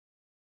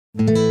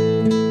This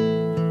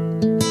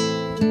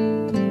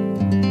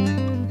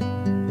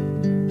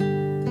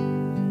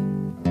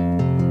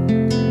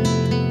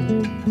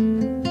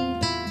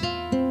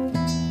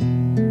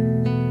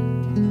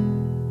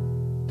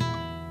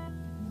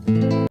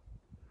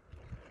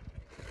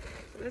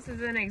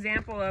is an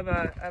example of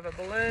a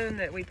balloon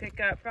that we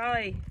pick up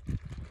probably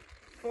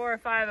 4 or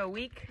 5 a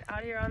week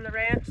out here on the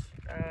ranch.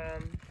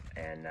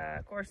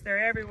 Of course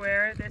they're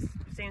everywhere. This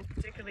seems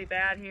particularly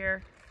bad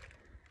here.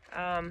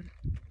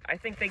 I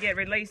think they get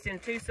released in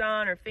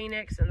Tucson or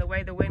Phoenix, and the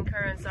way the wind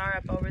currents are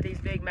up over these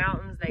big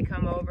mountains, they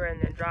come over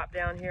and then drop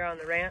down here on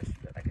the ranch.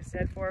 But like I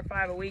said, 4 or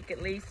 5 a week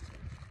at least.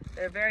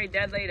 They're very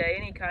deadly to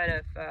any kind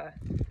of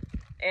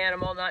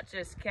animal, not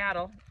just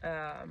cattle.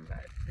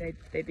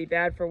 They'd be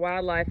bad for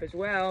wildlife as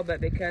well,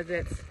 but because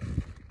it's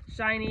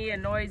shiny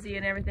and noisy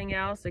and everything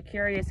else, a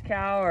curious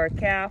cow or a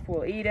calf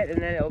will eat it, and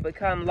then it will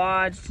become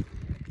lodged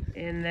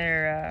in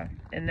their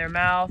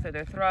mouth or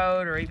their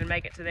throat, or even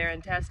make it to their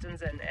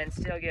intestines and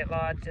still get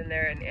lodged in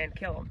there and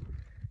kill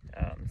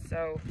them.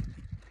 So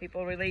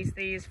people release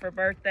these for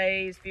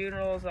birthdays,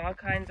 funerals, all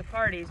kinds of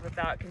parties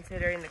without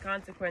considering the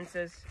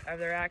consequences of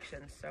their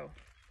actions. So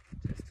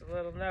just a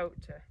little note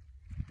to,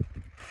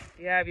 if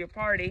you have your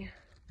party,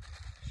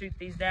 shoot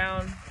these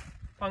down,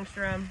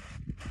 puncture them,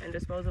 and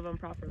dispose of them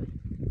properly.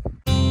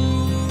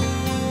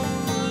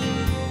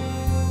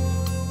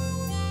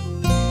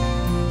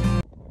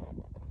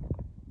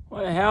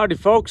 Well, howdy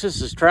folks,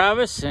 this is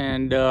Travis,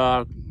 and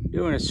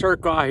doing a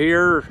circle out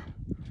here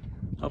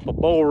up a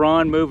bull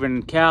run,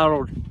 moving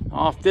cattle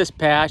off this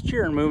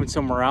pasture and moving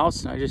somewhere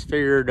else. And I just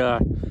figured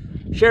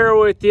share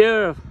with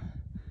you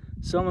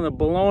some of the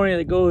baloney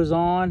that goes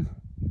on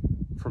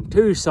from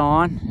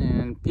Tucson,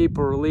 and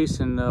people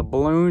releasing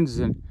balloons,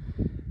 and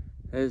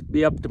it'd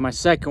be up to my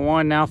second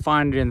one now,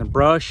 finding it in the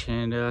brush.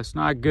 And it's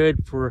not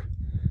good for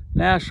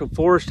national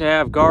forest to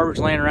have garbage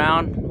laying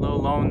around, let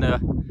alone the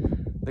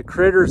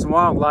critters and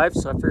wildlife.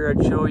 So I figured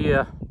I'd show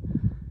you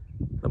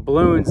the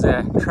balloons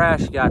that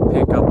trash got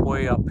picked up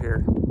way up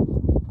here.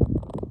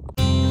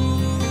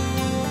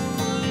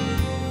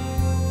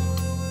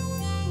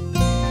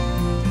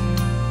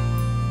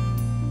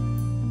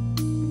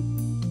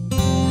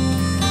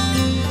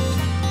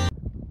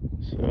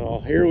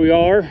 So here we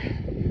are.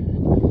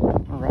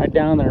 I'll ride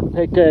down there and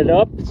pick it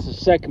up. It's the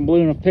second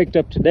balloon I picked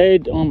up today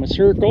on my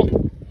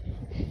circle.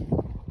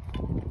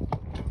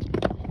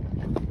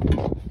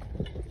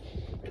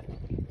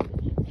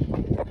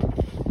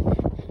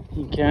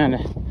 You can kind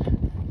of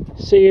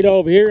see it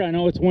over here. I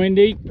know it's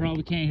windy,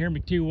 probably can't hear me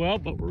too well,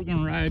 but we're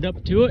gonna ride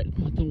up to it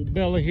with the little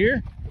Bella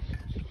here.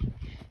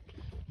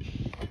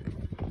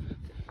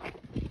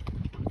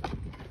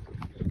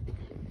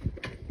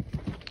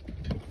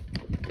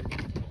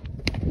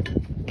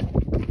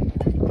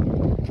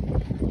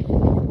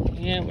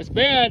 And what's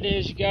bad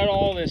is you got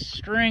all this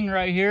string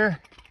right here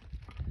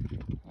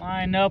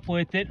lined up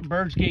with it.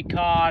 Birds get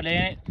caught in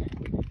it,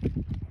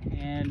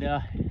 and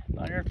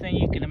about everything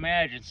you can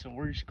imagine. So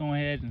we're just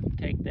going ahead and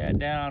take that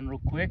down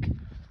real quick.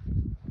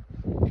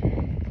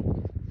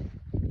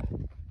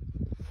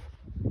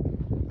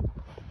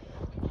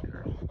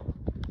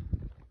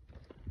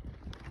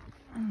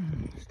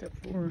 Step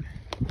forward.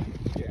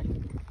 Okay.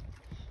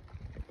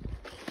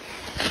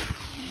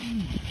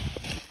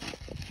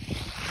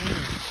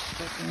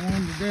 Second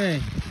one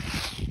today.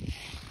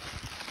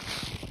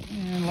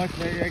 And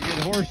luckily I got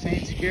a horse,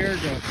 ain't scared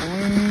of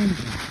balloons,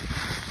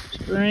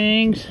 and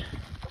strings,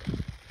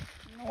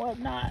 and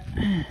whatnot.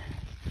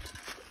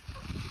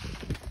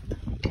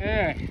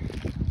 Okay,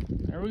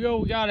 there we go,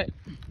 we got it.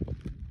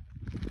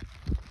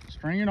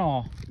 String and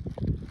all.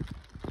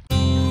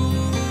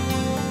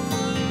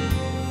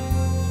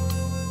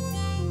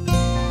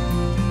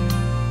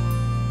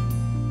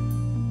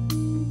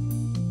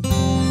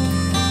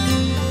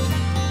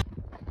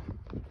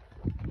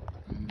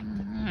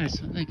 Alright,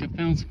 so I think I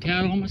found some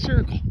cattle on my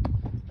circle.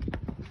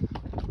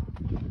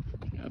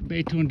 Got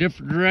bait to a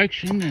different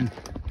direction, and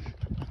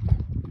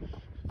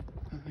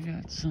I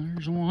got some.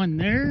 There's one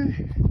there.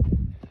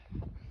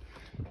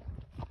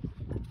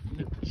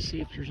 Let's see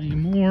if there's any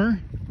more.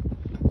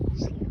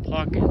 This little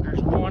pocket.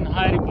 There's one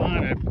hiding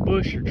behind a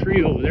bush or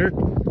tree over there.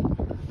 Go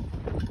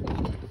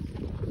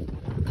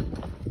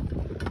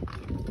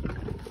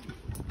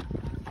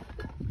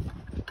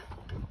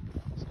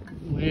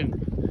ahead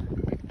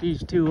and pick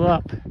these two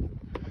up.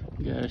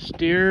 Got a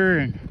steer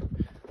and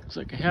looks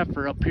like a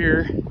heifer up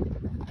here.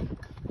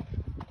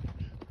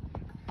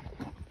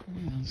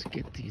 Yeah,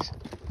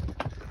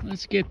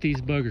 let's get these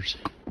buggers.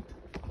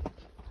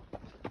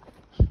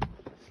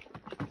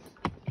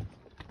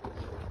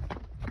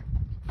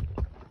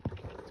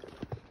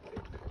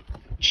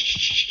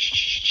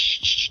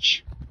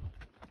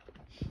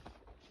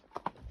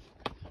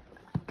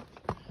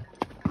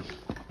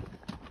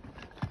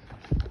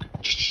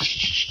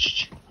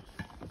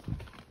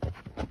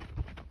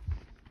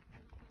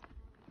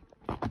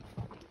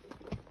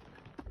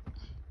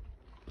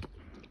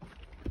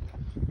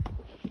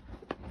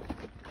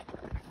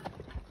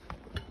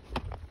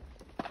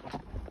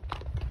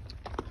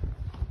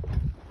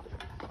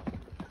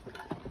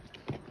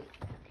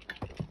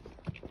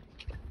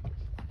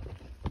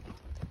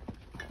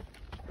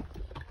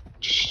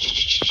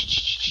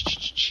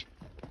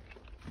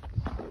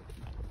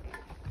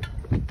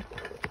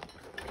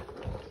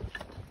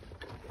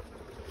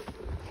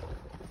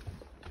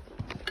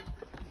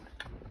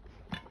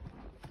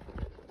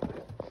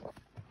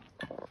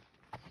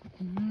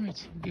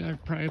 We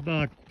got probably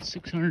about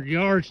 600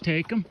 yards to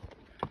take them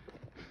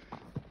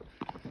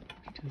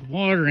to the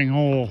watering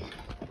hole.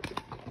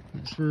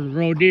 That's where the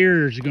roe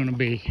deer is going to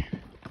be.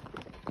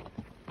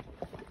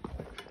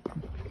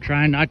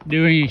 Trying not to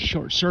do any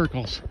short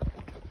circles.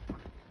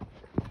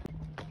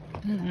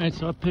 Alright,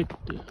 so I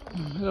picked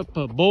up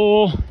a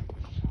bull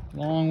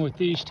along with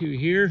these two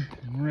here,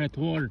 and we're at the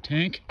water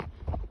tank.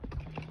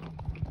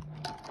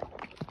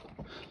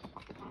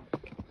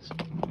 So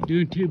not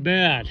doing too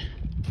bad.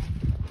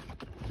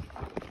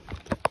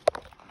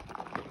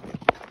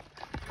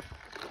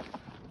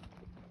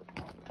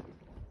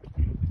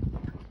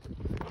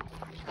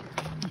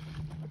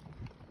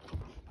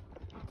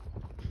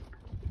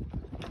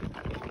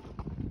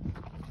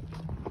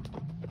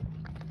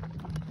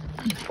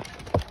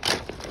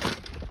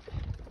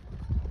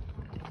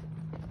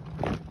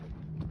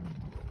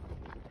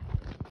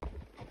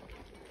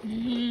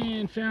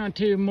 And found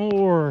two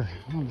more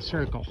on the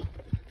circle.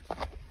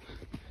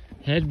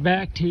 Head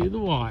back to the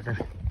water.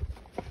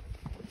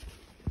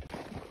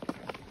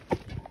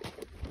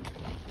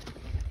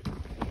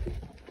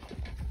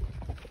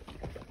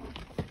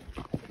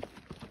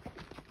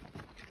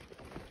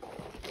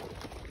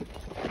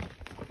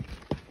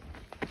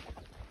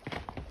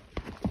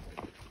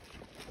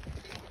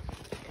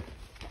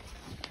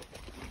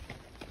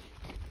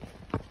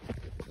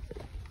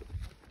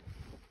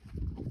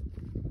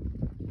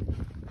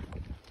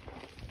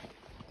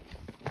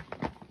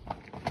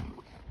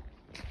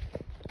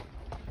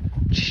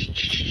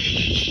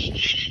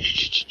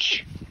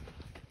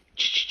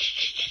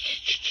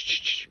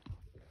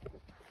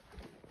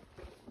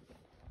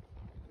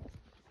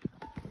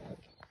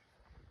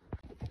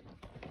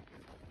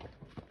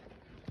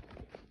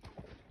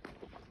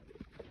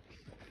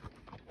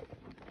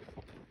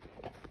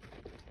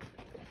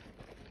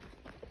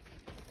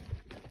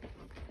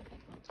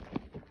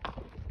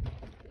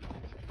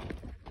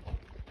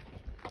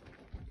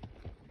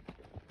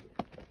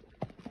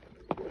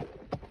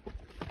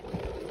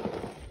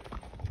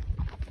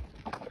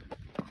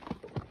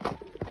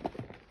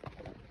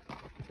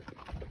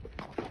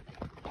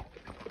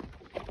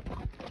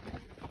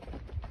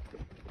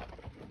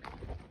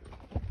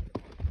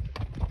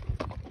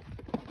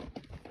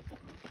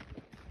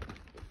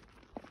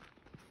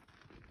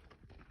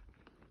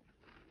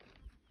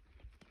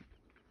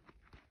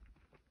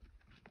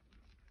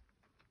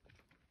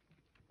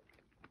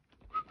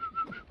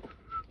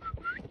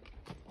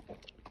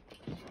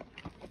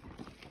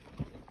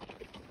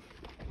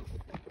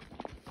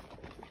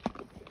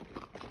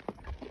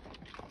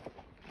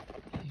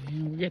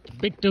 And we got the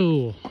big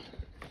tool.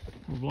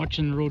 We're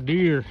watching the roe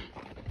deer.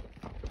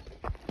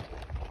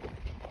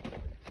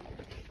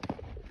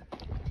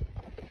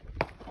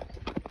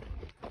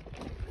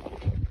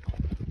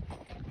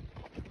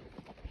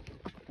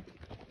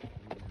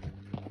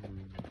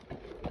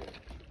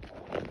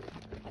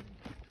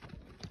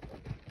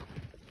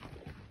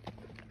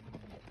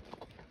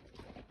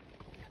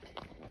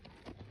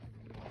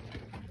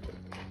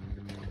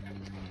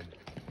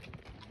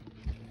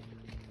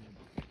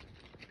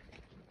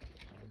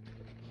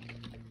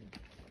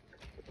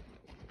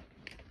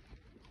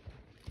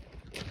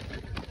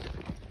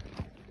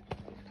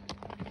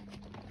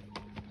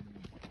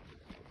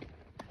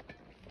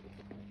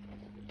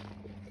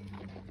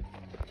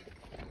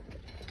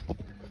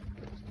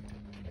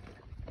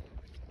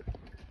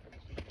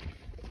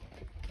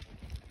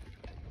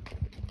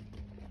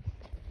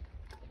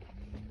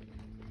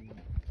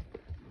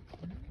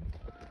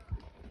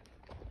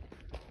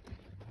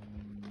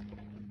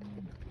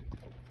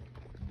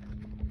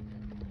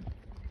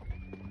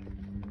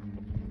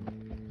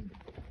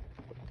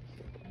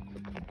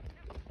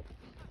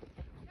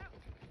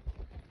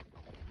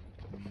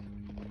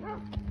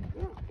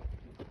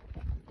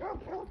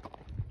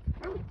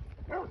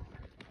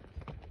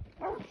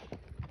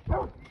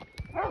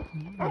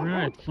 All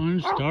right,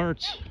 fun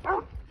starts.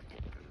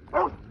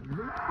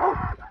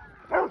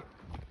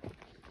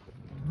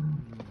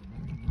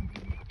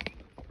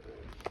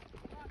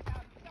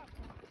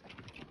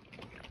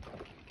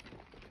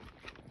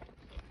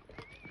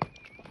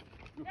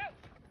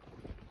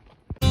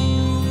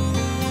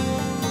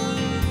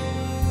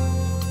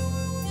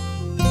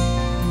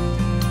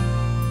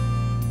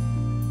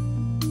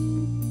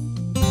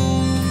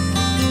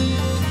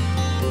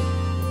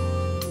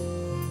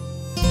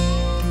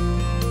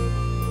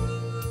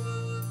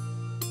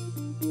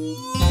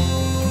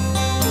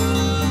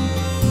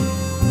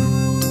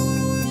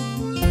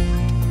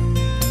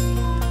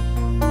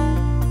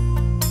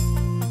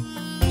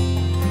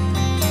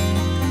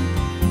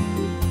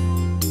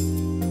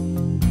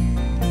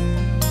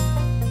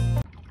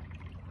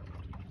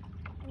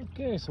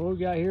 Okay, so we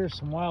got here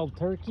some wild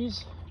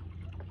turkeys,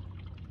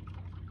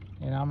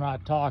 and I'm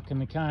not talking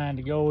the kind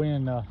to go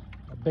in a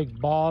big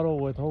bottle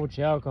with a whole bunch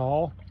of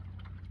alcohol.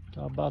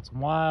 Talk about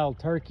some wild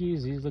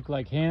turkeys. These look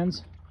like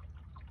hens.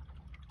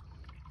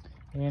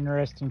 The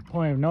interesting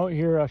point of note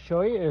here I'll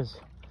show you is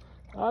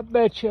I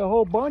bet you a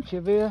whole bunch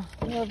of you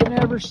have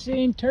never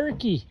seen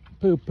turkey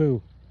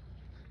poo-poo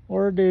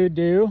or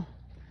doo-doo.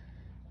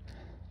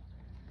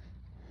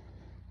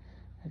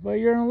 but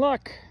you're in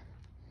luck.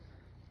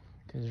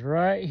 Because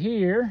right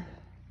here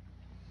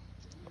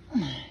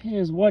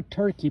is what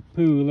turkey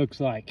poo looks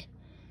like.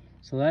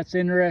 So that's an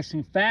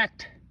interesting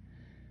fact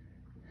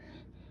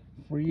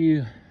for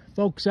you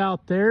folks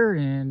out there,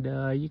 and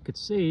you could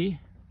see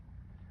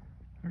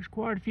there's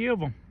quite a few of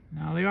them.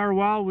 Now they are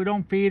wild, we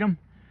don't feed them,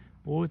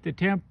 but what the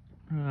temp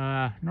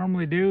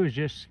normally do is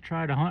just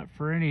try to hunt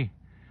for any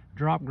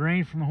drop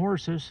grain from the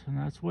horses, and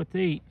that's what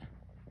they eat.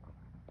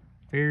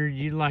 Figured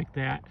you'd like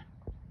that.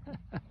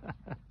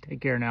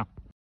 Take care now.